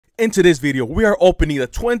In today's video, we are opening the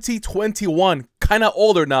 2021, kind of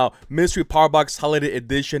older now, Mystery Power Box Holiday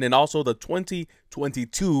Edition, and also the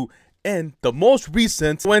 2022 and the most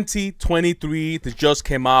recent 2023 that just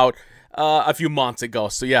came out a few months ago.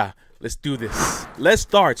 So yeah, let's do this. Let's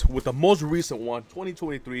start with the most recent one,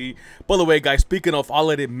 2023. By the way, guys, speaking of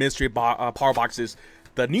holiday mystery power boxes,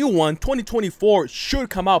 the new one, 2024,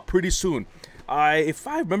 should come out pretty soon. If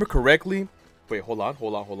I remember correctly. Wait, hold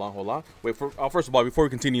on. Wait, first of all, before we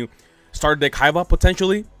continue, starter deck Kaiba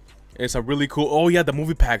potentially. It's a really cool. Oh yeah, the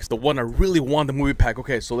movie packs. The one I really want, the movie pack.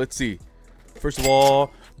 Okay, so let's see. First of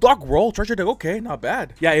all, Dark World treasure deck. Okay, not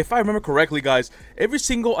bad. Yeah, if I remember correctly, guys, every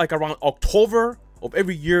single like around October of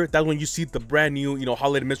every year, that's when you see the brand new,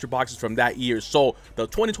 holiday mystery boxes from that year. So the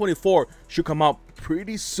 2024 should come out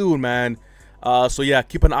pretty soon, man. So yeah,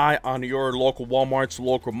 keep an eye on your local Walmarts,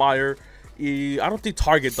 local Meijer. I don't think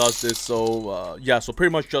Target does this, so yeah, so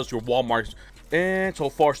pretty much just your Walmarts. And so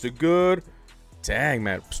far so good. Dang,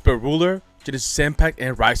 man. Spirit Ruler, Genesis Impact,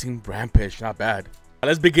 and Rising Rampage. Not bad.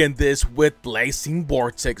 Let's begin this with Blazing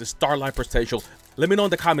Vortex, Starlight Potential. Let me know in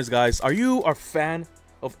the comments, guys. Are you a fan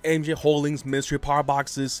of MJ Holdings mystery power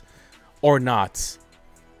boxes or not?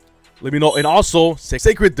 Let me know. And also,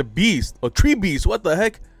 Sacred the Beast or Tree Beast. What the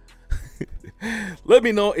heck? Let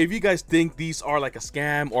me know if you guys think these are like a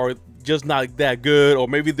scam or just not that good, or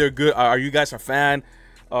maybe they're good. Are you guys a fan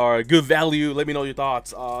or good value? Let me know your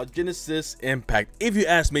thoughts. Genesis Impact. If you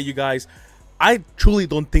ask me, you guys, I truly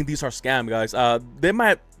don't think these are scam, guys.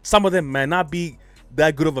 Some of them might not be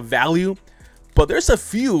that good of a value, but there's a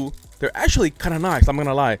few. They're actually kind of nice. I'm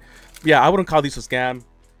gonna lie. Yeah, I wouldn't call these a scam.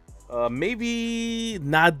 Maybe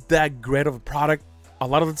not that great of a product a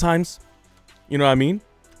lot of the times. You know what I mean?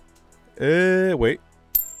 Wait.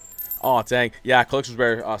 Oh dang. Yeah, collector's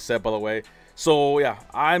rare set, by the way. So yeah,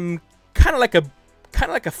 I'm kind of like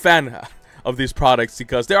a fan of these products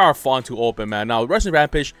because they are fun to open, man. Now, Rising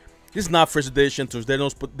Rampage, this is not first edition, so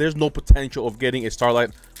there's no potential of getting a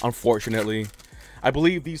Starlight, unfortunately. I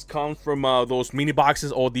believe these come from those mini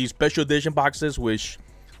boxes or these special edition boxes, which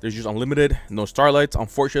there's just unlimited, no Starlights,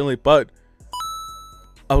 unfortunately. But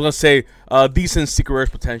I was gonna say decent secret rare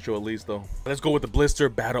potential at least, though. Let's go with the Blister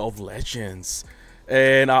Battle of Legends.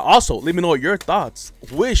 And also, let me know your thoughts.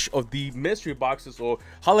 Which of the mystery boxes or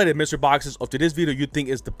holiday mystery boxes of today's video you think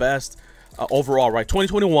is the best overall, right?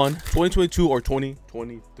 2021, 2022, or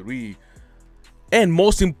 2023? And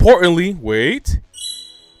most importantly, wait,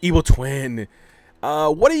 Evil Twin.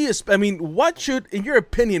 What do you? I mean, what should, in your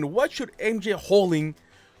opinion, what should MJ Holding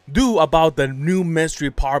do about the new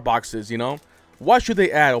mystery power boxes? What should they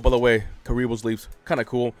add? Oh, by the way, Karibo's leaves, kind of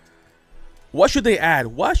cool. What should they add?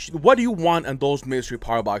 What do you want on those mystery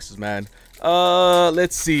power boxes, man?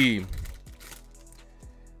 Let's see.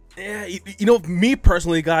 Yeah, me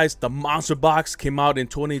personally, guys, the Monster Box came out in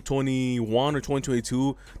 2021 or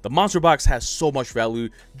 2022. The Monster Box has so much value.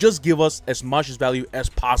 Just give us as much value as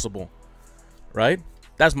possible, right?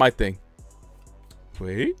 That's my thing.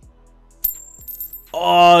 Wait.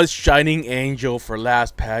 Oh, Shining Angel for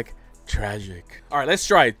last pack. Tragic. All right, let's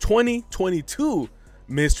try 2022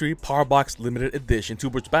 mystery power box limited edition. 2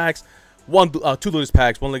 booster packs, 2 loose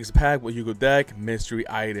packs, 1 legacy pack with Yugioh deck mystery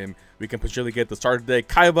item. We can potentially get the starter deck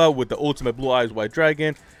Kaiba with the ultimate Blue Eyes White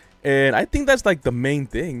Dragon, and I think that's like the main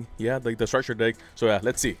thing. Yeah, like the structure deck. So yeah,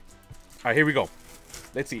 let's see. All right, here we go.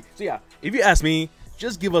 Let's see. So yeah, if you ask me,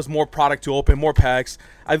 just give us more product to open, more packs.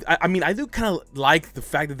 I mean, I do kind of like the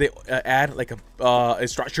fact that they add like a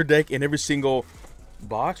structure deck in every single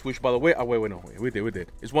box, which, by the way, we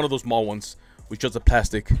did. It's one of those small ones with just a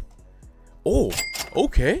plastic. Oh,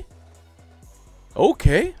 okay.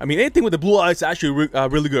 I mean, anything with the blue eyes is actually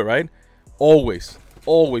really good, right? Always,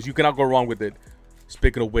 you cannot go wrong with it.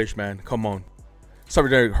 Speaking of which, man, come on.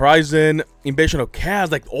 Cybernetic Horizon, Invasion of Chaos,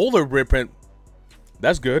 like older reprint.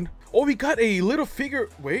 That's good. Oh, we got a little figure.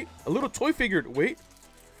 Wait, a little toy figure. Wait,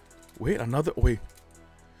 another. Wait.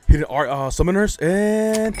 Hidden Art Summoners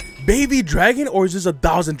and Baby Dragon, or is this a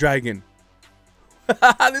 1000 Dragon?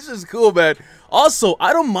 This is cool, man. Also,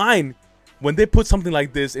 I don't mind when they put something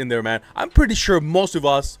like this in there, man. I'm pretty sure most of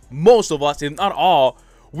us, if not all,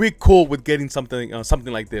 we're cool with getting something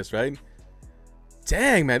like this, right?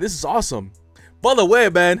 Dang, man, this is awesome. By the way,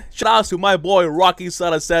 man, shout out to my boy Rocky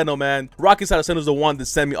Saraceno, man. Rocky Saraceno is the one that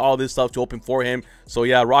sent me all this stuff to open for him. So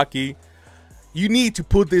yeah, Rocky, you need to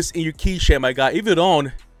put this in your keychain, my guy. If you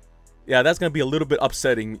don't, yeah, that's gonna be a little bit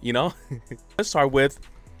upsetting, Let's start with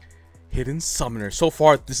Hidden Summoner. So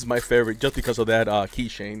far, this is my favorite just because of that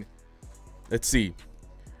keychain. Let's see.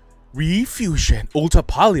 Refusion. Ultra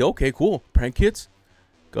Poly. Okay, cool. Prank Kids.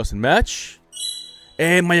 Ghost and Match.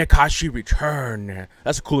 And Mayakashi Return.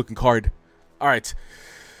 That's a cool looking card. All right.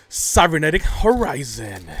 Cybernetic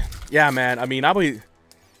Horizon. Yeah, man. I mean, I'm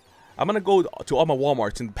gonna go to all my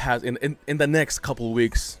Walmarts in the past in the next couple of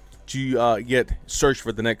weeks to get search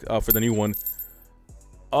for the next for the new one.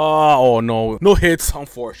 Oh no, no hits,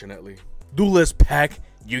 unfortunately. Duelist Pack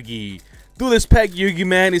Yugi. Duelist Pack Yugi,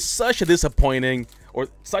 man, is such a disappointing or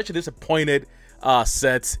such a disappointed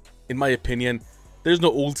set in my opinion. There's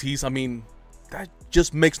no ultis. I mean, that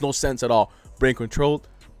just makes no sense at all. Brain Control,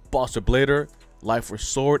 Buster Blader, Life for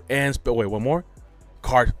Sword, and wait, one more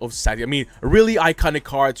card of Sadie. I mean, really iconic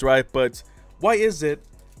cards, right? But why is it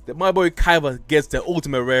that my boy Kaiba gets the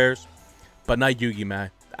ultimate rares, but not Yugi, man?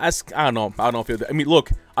 I don't know. I don't feel that. I mean, look,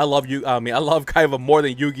 I love you. I mean, I love Kaiba more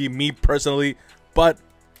than Yugi, me personally. But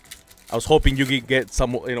I was hoping Yugi get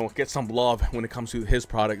some, get some love when it comes to his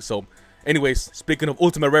product. So, anyways, speaking of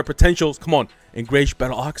ultimate rare potentials, come on, Engaged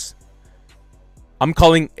Battle Ox. I'm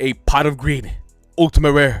calling a Pot of Greed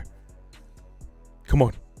ultimate rare. Come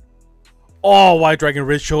on. Oh, White Dragon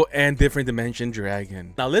Ritual and Different Dimension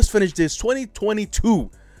Dragon. Now let's finish this 2022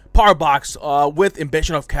 Power Box with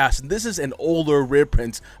Invasion of Chaos. And this is an older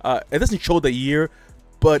reprint. It doesn't show the year,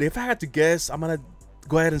 but if I had to guess, I'm gonna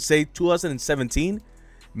go ahead and say 2017,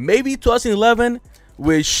 maybe 2011.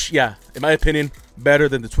 Which, yeah, in my opinion, better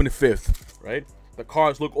than the 25th. Right? The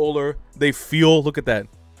cards look older. They feel. Look at that.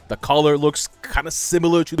 The color looks kind of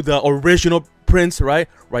similar to the original prints, right?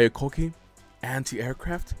 Ryokoki,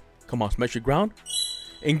 Anti-Aircraft. Come on, Smash Your Ground.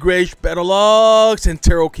 Engaged Battle Ox and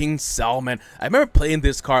Tarot King Cell, man. I remember playing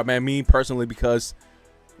this card, man, me personally, because,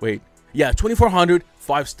 wait, yeah, 2400,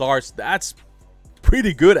 5 stars. That's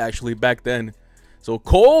pretty good, actually, back then. So,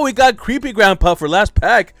 Cole, we got Creepy Grandpa for last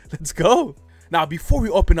pack. Let's go. Now, before we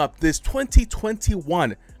open up this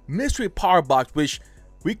 2021 Mystery Power Box, which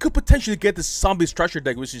we could potentially get the Zombie Structure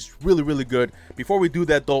deck, which is really, really good. Before we do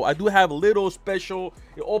that, though, I do have a little special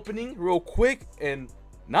opening real quick, and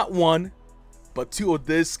not one, but 2 of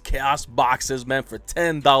this Chaos boxes, man, for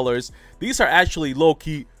 $10. These are actually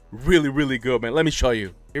low-key really, really good, man. Let me show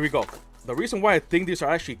you. Here we go. The reason why I think these are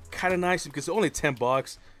actually kind of nice is because they're only 10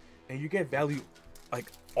 bucks, and you get value,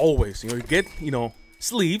 like, always. You get,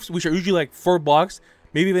 sleeves, which are usually like $4,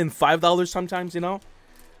 maybe even $5 sometimes,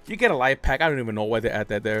 You get a light pack. I don't even know why they add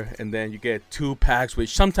that there. And then you get 2 packs,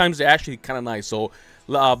 which sometimes they're actually kind of nice. So,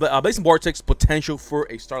 Blazing Vortex, potential for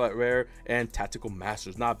a Starlight Rare, and Tactical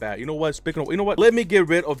Masters. Not bad. You know what? Speaking of, let me get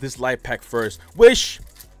rid of this light pack first. Which,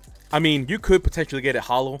 I mean, you could potentially get a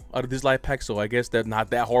hollow out of this light pack. So, I guess they're not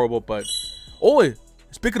that horrible. But, oh,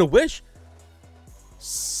 speaking of which,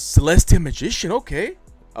 Celestial Magician. Okay.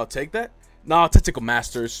 I'll take that. Now, Tactical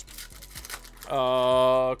Masters.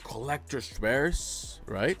 Collector's Rares.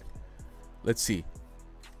 Right? Let's see.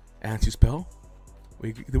 Anti-Spell.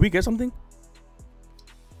 Did we get something?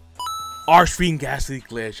 Archfiend Ghastly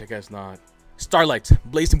Glitch. I guess not. Starlight.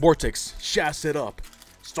 Blazing Vortex. Shaz it up.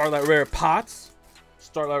 Starlight Rare Pots.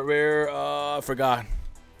 Starlight Rare. I forgot.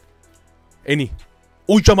 Any.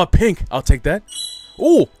 Ujama Pink. I'll take that.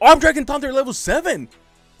 Oh, Arm Dragon Thunder level 7.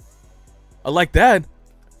 I like that.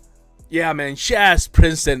 Yeah, man. Shaz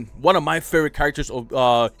Princeton. One of my favorite characters of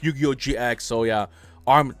Yu-Gi-Oh! GX. So, yeah.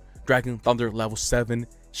 Arm Dragon Thunder level 7.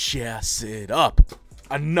 Shaz it up.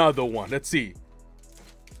 Another one. Let's see.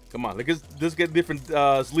 Come on. Let's get different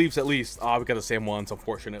sleeves at least. Oh, we got the same ones,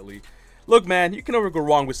 unfortunately. Look, man. You can never go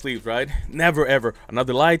wrong with sleeves, right? Never, ever.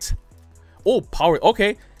 Another light. Oh, power.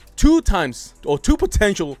 Okay. 2 times. Or 2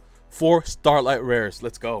 potential for Starlight Rares.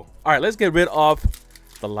 Let's go. All right. Let's get rid of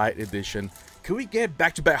the light edition. Can we get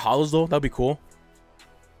back-to-back hollows, though? That'd be cool.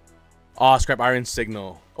 Ah, Scrap Iron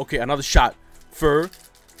Signal. Okay, another shot for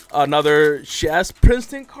another Shaz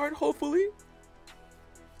Princeton card, hopefully.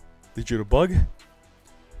 Digital Bug.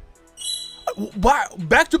 Wow,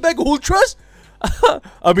 back-to-back Ultras?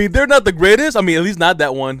 I mean, they're not the greatest. I mean, at least not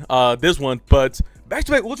that one, this one. But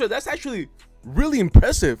back-to-back Ultra, that's actually really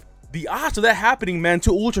impressive. The odds of that happening, man,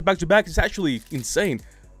 2 Ultra back-to-back is actually insane.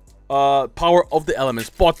 Power of the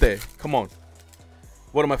Elements. Bote. Come on.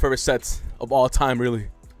 One of my favorite sets of all time, really.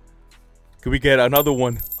 Could we get another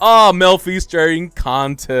one? Oh, Melfi Staring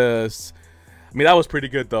Contest. I mean, that was pretty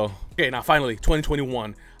good, though. Okay, now finally,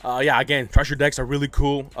 2021. Yeah, again, treasure decks are really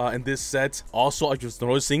cool in this set. Also, I was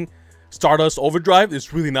noticing Stardust Overdrive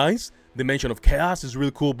is really nice. Dimension of Chaos is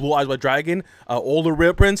really cool. Blue Eyes White Dragon. Older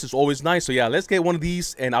reprints is always nice. So, yeah, let's get one of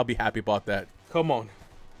these, and I'll be happy about that. Come on.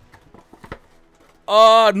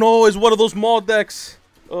 No, it's one of those small decks.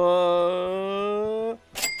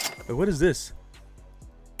 Wait, what is this?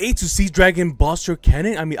 A to C Dragon Buster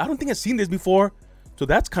Cannon. I mean, I don't think I've seen this before, so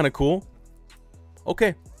that's kind of cool.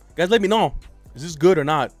 Okay, guys, let me know. Is this good or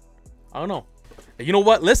not? I don't know. And you know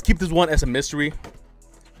what? Let's keep this one as a mystery.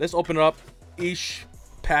 Let's open it up. Each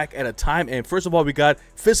pack at a time. And first of all, we got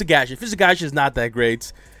Fizzigash. Fizzigash is not that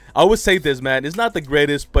great. I would say this, man. It's not the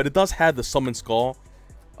greatest, but it does have the Summon Skull.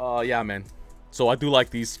 Yeah, man. So I do like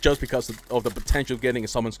these just because of the potential of getting a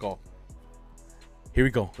Summon Skull. Here we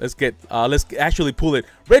go. Let's actually pull it.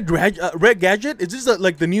 Red Gadget. Is this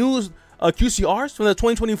like the new QCRs from the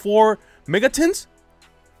 2024 Megatins?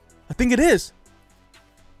 I think it is.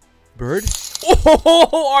 Bird.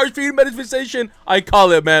 Oh, R3 manifestation. I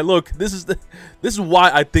call it, man. Look, this is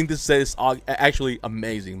why I think this is actually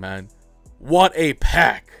amazing, man. What a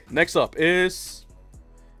pack. Next up is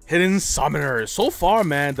Hidden Summoners. So far,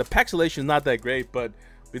 man, the pack selection is not that great, but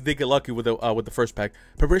we did get lucky with the first pack.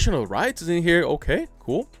 Preparation of Rites is in here. Okay,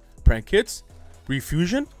 cool. Prank Kits,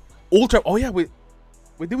 Refusion, Ultra. Oh yeah, wait,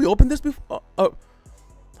 did we open this before?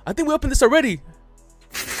 I think we opened this already.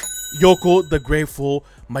 Yoko the Grateful,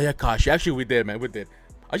 Mayakashi. Actually, we did, man. We did.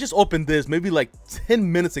 I just opened this maybe like 10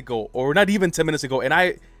 minutes ago, or not even 10 minutes ago, and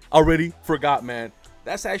I already forgot, man.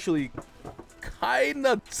 That's actually kind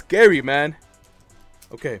of scary, man.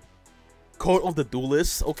 Okay. Code of the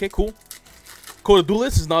Duelist. Okay, cool. Code of the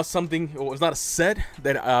Duelist is not something, or it's not a set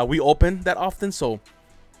that we open that often, so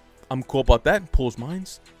I'm cool about that. Pulls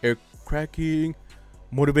Minds, Air Cracking,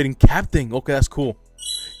 Motivating Captain. Okay, that's cool.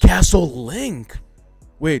 Castle Link.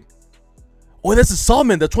 Wait. Oh, that's a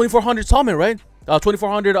summon, the 2400 summon, right?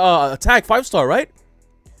 2400 attack, 5-star, right?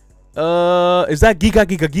 Is that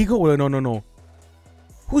Giga? Oh, no.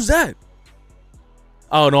 Who's that?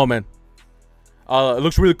 Oh no, man. It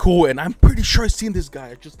looks really cool, and I'm pretty sure I've seen this guy.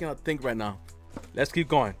 I just cannot think right now. Let's keep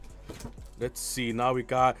going. Let's see. Now we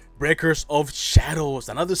got Breakers of Shadows,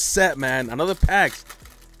 another set, man, another packs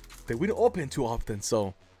that we don't open too often.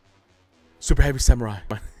 So, Super Heavy Samurai.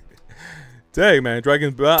 Dang, man.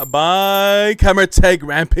 Dragon by Camera Tech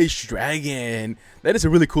Rampage Dragon. That is a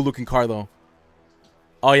really cool looking card, though.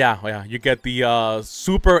 Oh yeah. You get the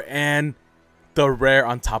super and the rare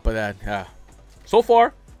on top of that. Yeah. So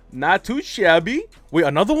far, not too shabby. Wait,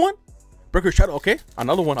 another one? Breaker Shadow. Okay,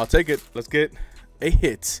 another one. I'll take it. Let's get a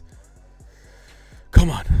hit. Come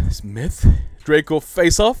on. Smith. Draco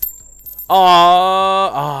Face Off.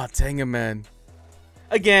 Dang it, man.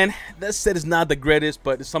 Again, that set is not the greatest,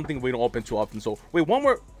 but it's something we don't open too often. So, wait, one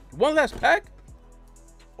last pack?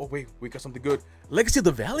 Oh, wait, we got something good. Legacy of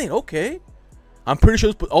the Valiant, okay. I'm pretty sure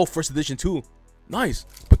it's first edition too. Nice.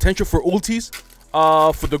 Potential for ultis.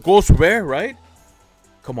 For the Ghost Rare, right?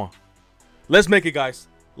 Come on. Let's make it, guys.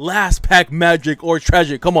 Last pack magic or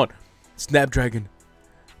tragic. Come on. Snapdragon.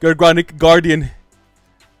 Guardian.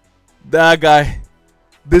 That guy.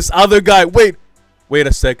 This other guy. Wait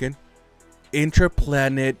a second.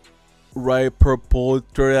 Interplanet, right? Purple.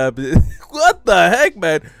 What the heck,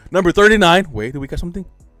 man? Number 39. Wait, do we got something?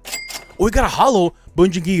 Oh, we got a hollow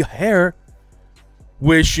Bunjigi hair,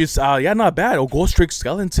 which is yeah, not bad. Oh, Ghost Trick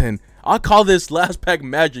Skeleton. I'll call this last pack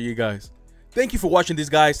magic, you guys. Thank you for watching this,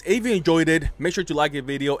 guys. If you enjoyed it, make sure to like the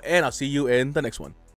video, and I'll see you in the next one.